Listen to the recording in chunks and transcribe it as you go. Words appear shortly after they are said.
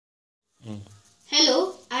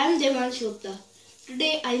Devansh Gupta.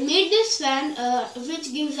 Today I made this fan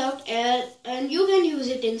which gives out air and you can use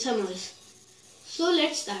it in summers. So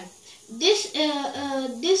let's start. This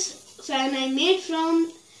fan I made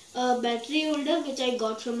from a battery holder which I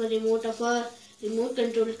got from a remote of a remote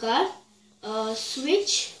control car, a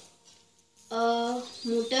switch, a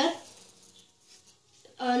motor,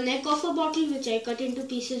 a neck of a bottle which I cut into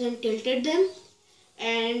pieces and tilted them,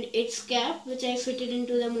 and its cap which I fitted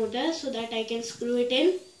into the motor so that I can screw it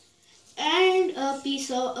in, and a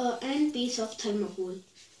piece of thermocol.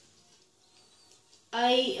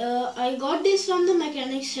 I got this from the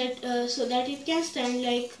mechanic set so that it can stand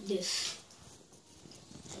like this.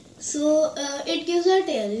 So it gives out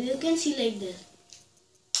air. You can see like this.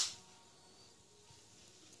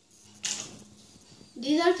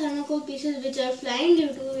 These are thermocol pieces which are flying due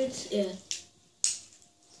to its air.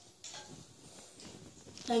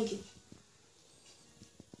 Thank you.